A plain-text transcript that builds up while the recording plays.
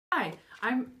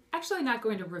I'm actually not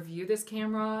going to review this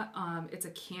camera. It's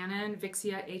a Canon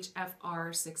VIXIA HF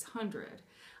R600.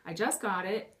 I just got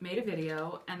it, made a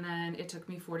video, and then it took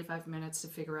me 45 minutes to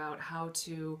figure out how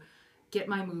to get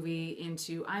my movie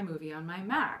into iMovie on my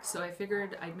Mac. So I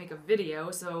figured I'd make a video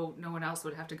so no one else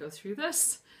would have to go through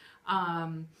this.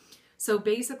 So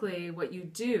basically what you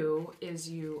do is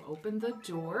you open the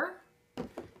door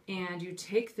and you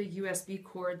take the USB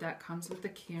cord that comes with the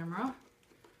camera,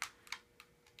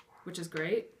 which is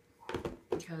great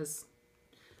because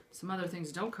some other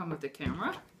things don't come with the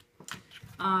camera.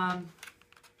 And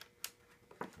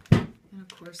of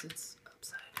course it's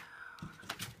upside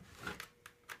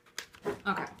down.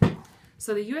 Okay,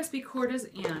 so the USB cord is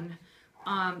in.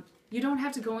 You don't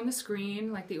have to go in the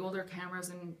screen like the older cameras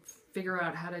and figure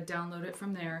out how to download it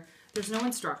from there. There's no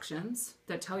instructions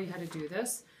that tell you how to do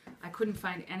this. I couldn't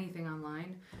find anything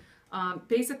online.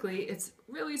 Basically, it's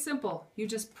really simple. You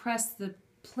just press the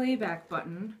playback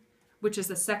button, which is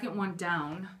the second one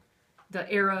down,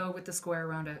 the arrow with the square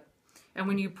around it. And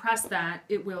when you press that,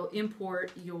 it will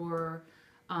import your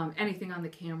anything on the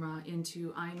camera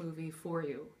into iMovie for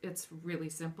you. It's really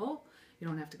simple. You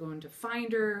don't have to go into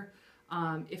Finder.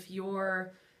 If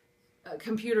your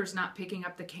computer's not picking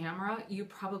up the camera, you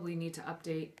probably need to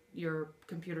update your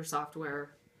computer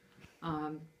software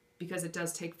because it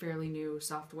does take fairly new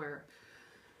software.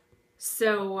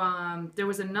 So there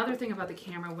was another thing about the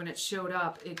camera. When it showed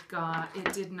up, it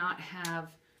did not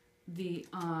have the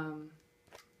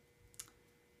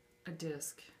a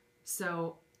disc,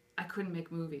 so I couldn't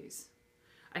make movies.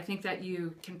 I think that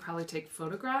you can probably take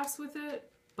photographs with it,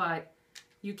 but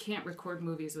you can't record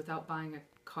movies without buying a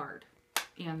card,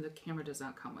 and the camera does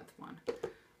not come with one.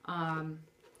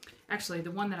 Actually, the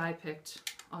one that I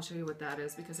picked, I'll show you what that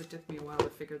is because it took me a while to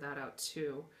figure that out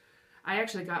too. I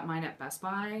actually got mine at Best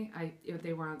Buy.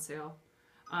 They were on sale.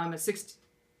 A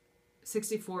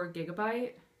 64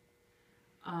 gigabyte,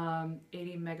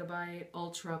 80 megabyte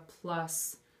Ultra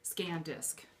Plus scan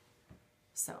disc.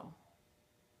 So,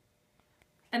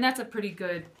 and that's a pretty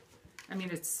good, I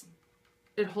mean,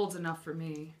 it holds enough for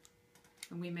me.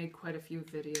 And we made quite a few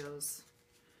videos.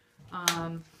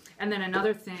 And then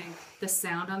another thing, the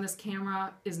sound on this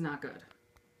camera is not good.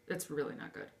 It's really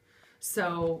not good.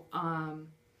 So,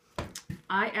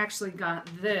 I actually got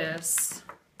this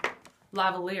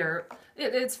lavalier.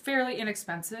 It's fairly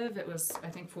inexpensive. It was, I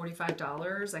think,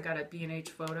 $45. I got it at B&H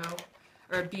Photo,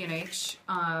 or B&H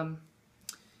and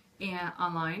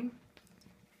online.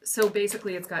 So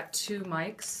basically it's got two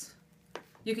mics.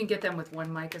 You can get them with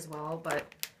one mic as well, but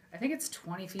I think it's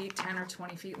 20 feet, 10 or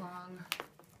 20 feet long,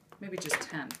 maybe just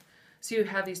 10. So you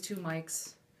have these two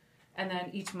mics, and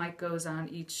then each mic goes on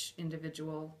each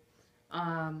individual,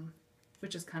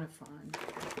 which is kind of fun.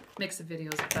 Makes the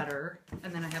videos better.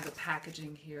 And then I have the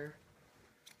packaging here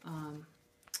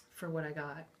for what I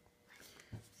got.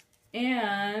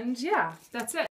 And yeah, that's it.